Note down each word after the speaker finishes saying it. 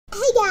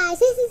guys,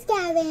 this is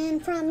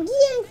Gavan from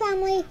Gavan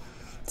Family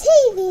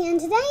TV, and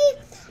today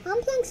I'm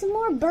playing some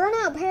more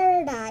Burnout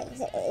Paradise.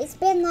 It's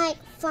been like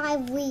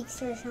 5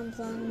 weeks or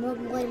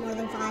something, way more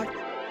than 5.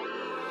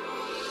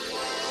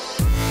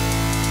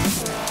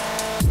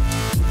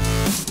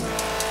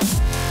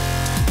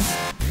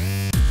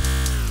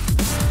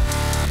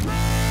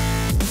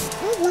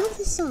 I love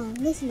this song.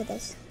 Listen to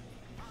this.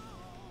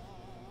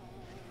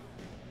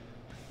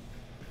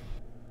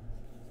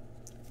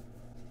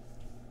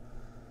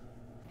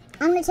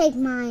 I'm gonna take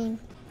mine.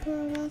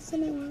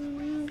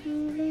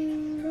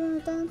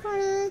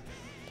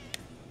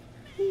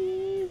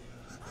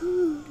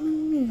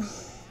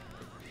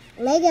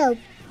 Lego.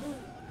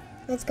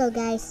 Let's go,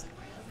 guys.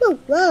 Whoa,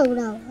 whoa,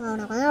 no, oh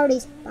no, I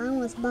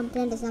almost bumped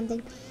into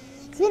something.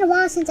 It's been a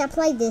while since I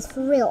played this,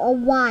 for real.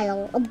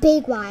 A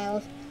big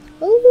while.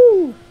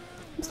 Ooh,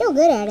 I'm still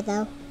good at it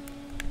though.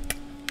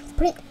 It's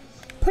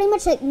pretty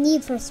much like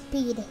Need for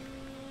Speed,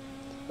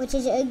 which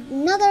is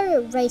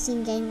another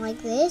racing game like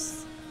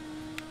this.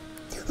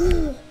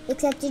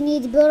 Except you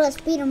need to build up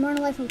speed and run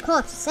away from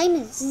cops. Same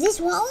as this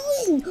one.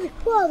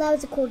 Whoa, that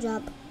was a cool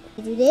jump.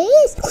 Do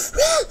this.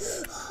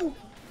 Oh,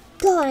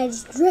 God, I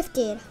just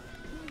drifted.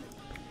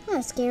 That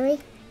was scary.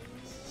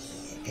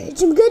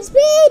 Some good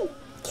speed.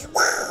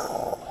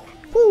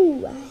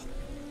 Woo.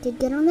 Did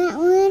good on that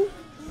one.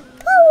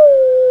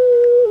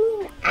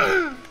 Woo.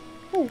 Ah.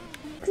 Oh.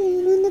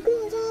 Green in the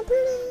green are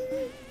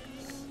pretty.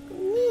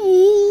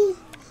 Me.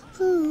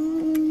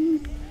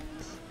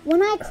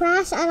 When I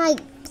crash, I like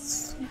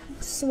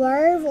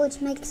swerve,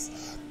 which makes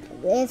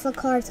if a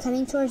car is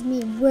coming towards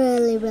me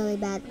really, really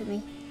bad for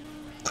me.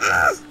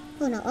 Ah!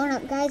 Oh no,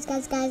 guys,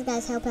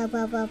 help.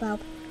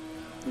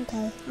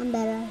 Okay, I'm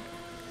better.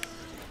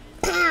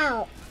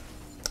 Pow!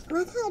 I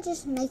like how it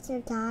just makes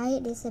your guy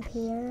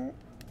disappear.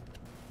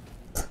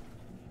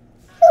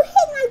 Who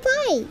hit my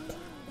bike?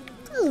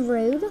 That was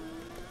rude.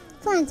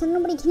 Fine, so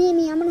nobody can hit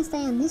me, I'm gonna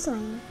stay on this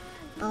lane.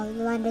 Oh,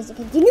 the line doesn't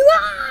continue.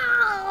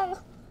 No!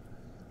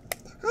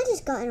 I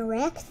just got in a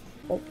wreck.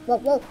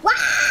 Whoa, wah!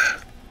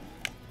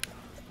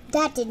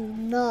 That did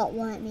not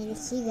want me to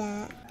see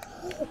that.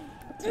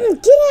 Get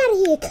out of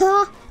here,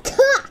 car!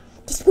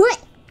 Guess what?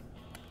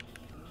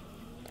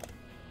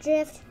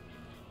 Drift.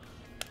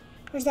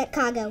 Where's that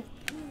cargo?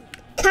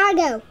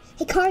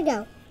 Hey,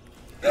 cargo!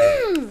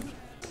 Okay,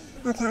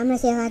 I'm gonna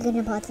see if I can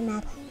import the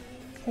map.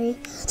 3, 2,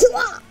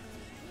 1!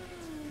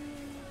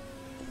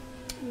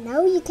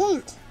 No, you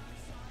can't.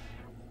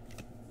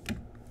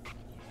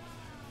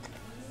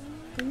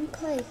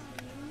 Okay.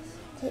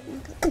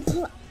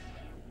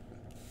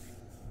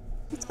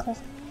 That's cool.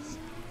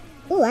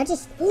 Ooh,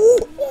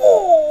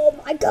 oh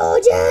my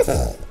God,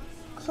 yes!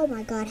 Oh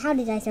my God, how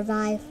did I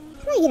survive?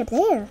 How do I get up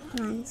there?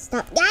 Come on,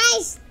 stop.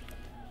 Guys!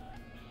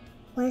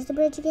 Where's the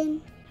bridge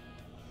again?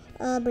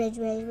 Bridge.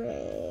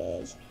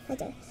 Right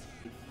there.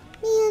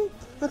 Man.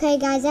 Okay,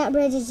 guys, that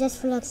bridge is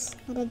just for looks.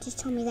 That just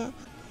told me that.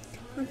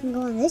 I can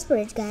go on this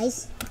bridge,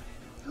 guys.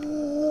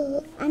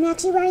 I'm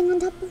actually riding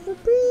on top of a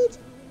bridge.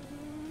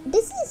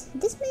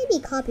 This may be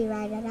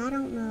copyrighted, I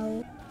don't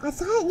know. I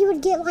thought you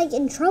would get like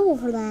in trouble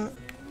for that.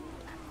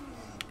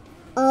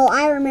 Oh,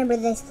 I remember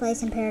this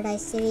place in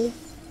Paradise City.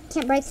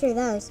 Can't break through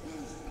those.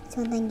 That's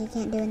one thing you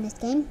can't do in this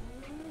game.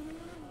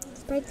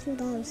 Just break through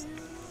those.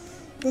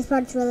 This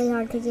part's really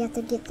hard because you have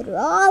to get through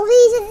all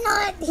these and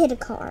not hit a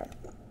car.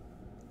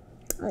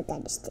 Like I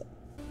just did.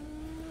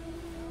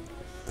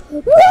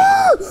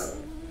 Oh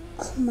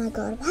my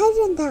God, why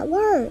didn't that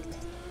work?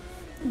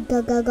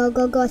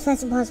 Go as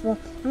fast as possible.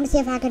 I'm gonna see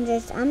if I can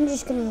I'm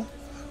just gonna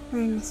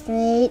run a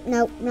straight,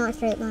 nope, not a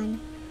straight line.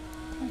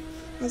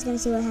 I was gonna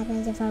see what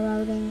happens if I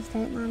rode in a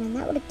straight line, and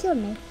that would have killed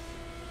me.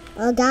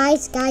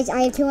 Guys,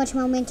 I have too much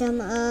momentum.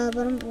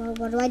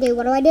 What do I do? Guys,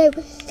 what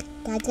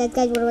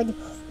do I do?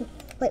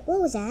 Wait,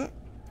 what was that?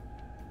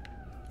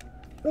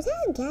 Was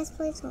that a gas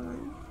place? Hold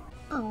on.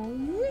 Oh,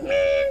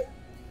 man.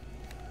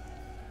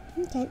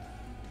 Okay.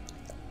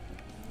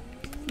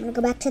 I'm gonna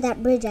go back to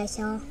that bridge I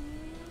saw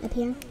up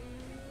here.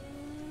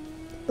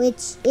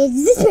 Which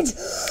is this bridge.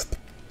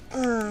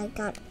 Oh, I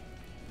got it.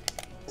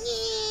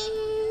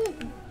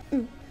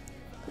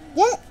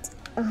 Yet.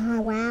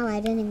 Oh, wow, I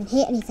didn't even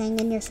hit anything,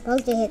 and you're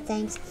supposed to hit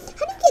things.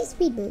 How do you get a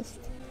speed boost?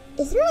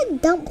 Is there a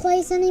dump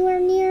place anywhere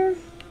near?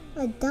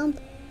 A dump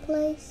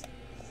place?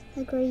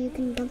 Like where you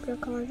can dump your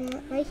cars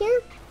at? Right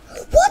here?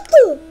 What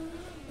the?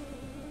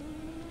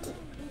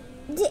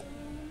 Did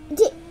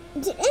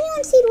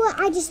anyone see what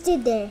I just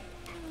did there?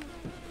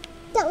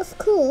 That was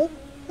cool.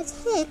 That's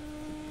heck.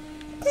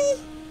 Okay.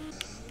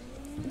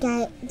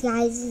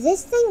 Guys,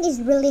 this thing is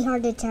really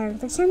hard to turn.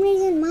 For some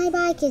reason, my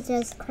bike is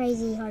just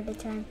crazy hard to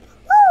turn.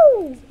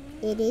 Woo!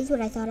 It is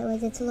what I thought it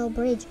was. It's a little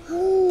bridge.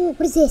 Oh,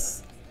 what is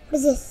this?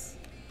 What is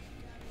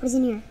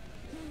in here?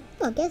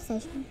 Oh, a gas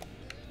station.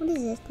 What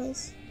is this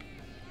place?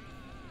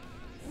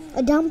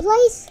 A dump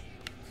place?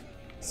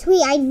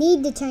 Sweet, I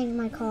need to change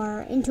my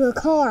car into a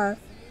car.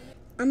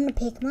 I'm gonna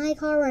pick my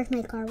car. Where's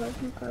my car? That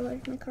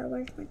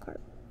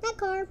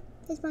car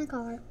is my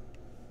car.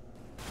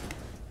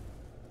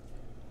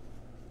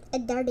 A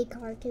dirty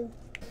car, too.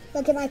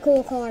 Look at my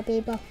cool car,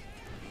 people.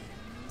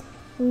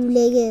 Ooh,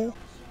 Lego.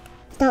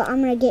 So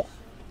I'm gonna get,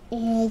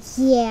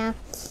 yeah.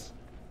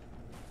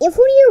 If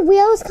one of your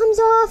wheels comes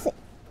off,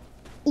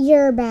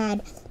 you're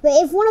bad. But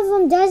if one of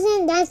them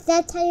doesn't,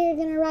 that's how you're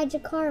gonna ride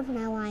your car from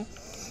now on.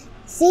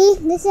 See,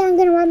 this is how I'm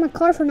gonna ride my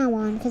car from now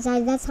on, because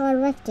that's how I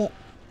wrecked it.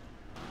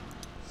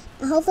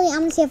 And hopefully, I'm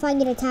gonna see if I can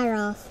get a tire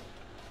off.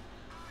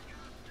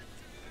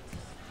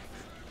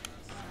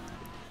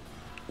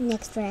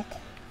 Next wreck.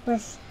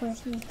 Where's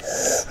me?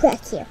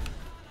 Wreck here.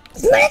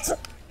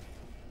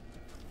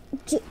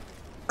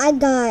 I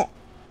got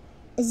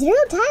 0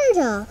 tires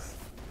off.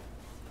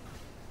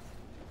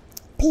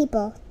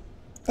 People,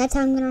 that's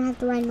how I'm gonna have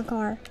to ride my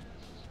car.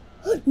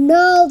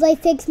 No, they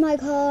fixed my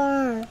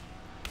car.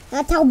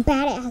 That's how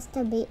bad it has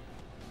to be.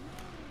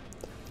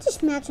 Just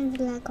smash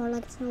into that car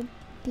like it's no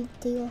big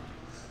deal.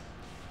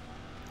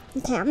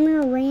 Okay, I'm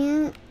gonna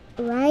ram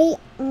right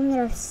on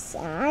their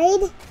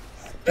side.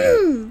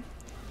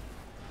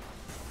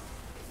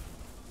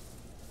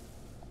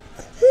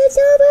 It's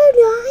over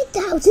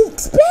 9,000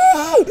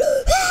 speed!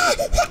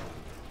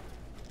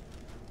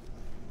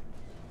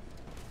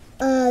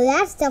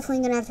 That's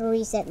definitely gonna have to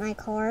reset my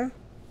car.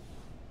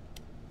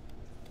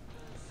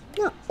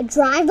 No,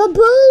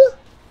 drivable?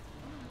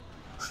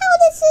 How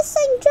is this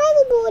thing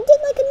drivable? It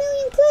did like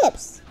 1,000,000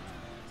 flips.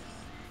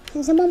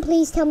 Can someone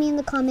please tell me in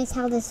the comments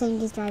how this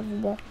thing is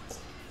drivable?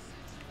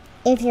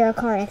 If you're a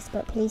car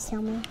expert, please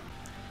tell me.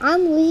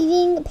 I'm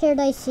leaving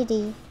Paradise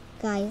City,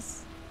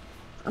 guys.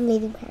 I'm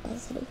leaving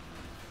Paradise City.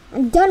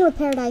 I'm done with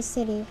Paradise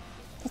City.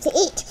 That's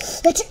it.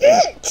 That's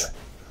it.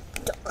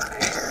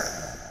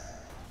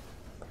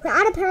 We're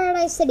out of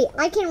Paradise City.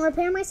 I can't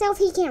repair myself.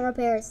 He can't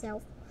repair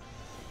himself.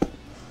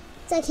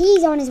 It's like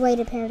he's on his way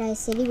to Paradise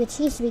City, which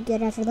he should be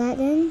good after that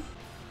then.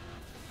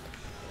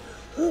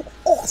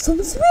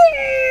 Awesome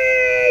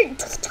speed!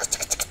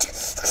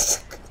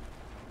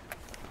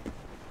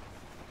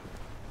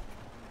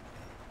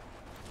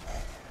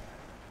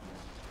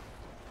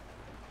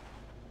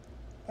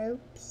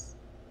 Oops.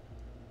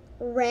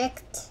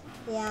 Wrecked.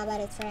 Yeah,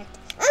 but it's wrecked.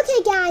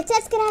 Okay, guys,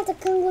 that's gonna have to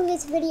conclude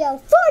this video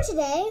for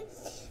today.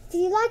 If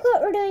you like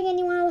what we're doing and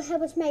you want to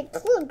help us make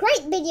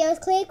great videos,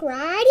 click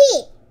right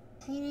here.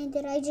 And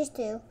did I just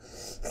do?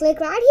 Click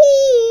right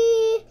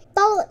here.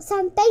 Follow us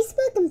on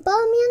Facebook and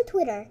follow me on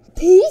Twitter.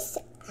 Peace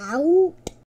out.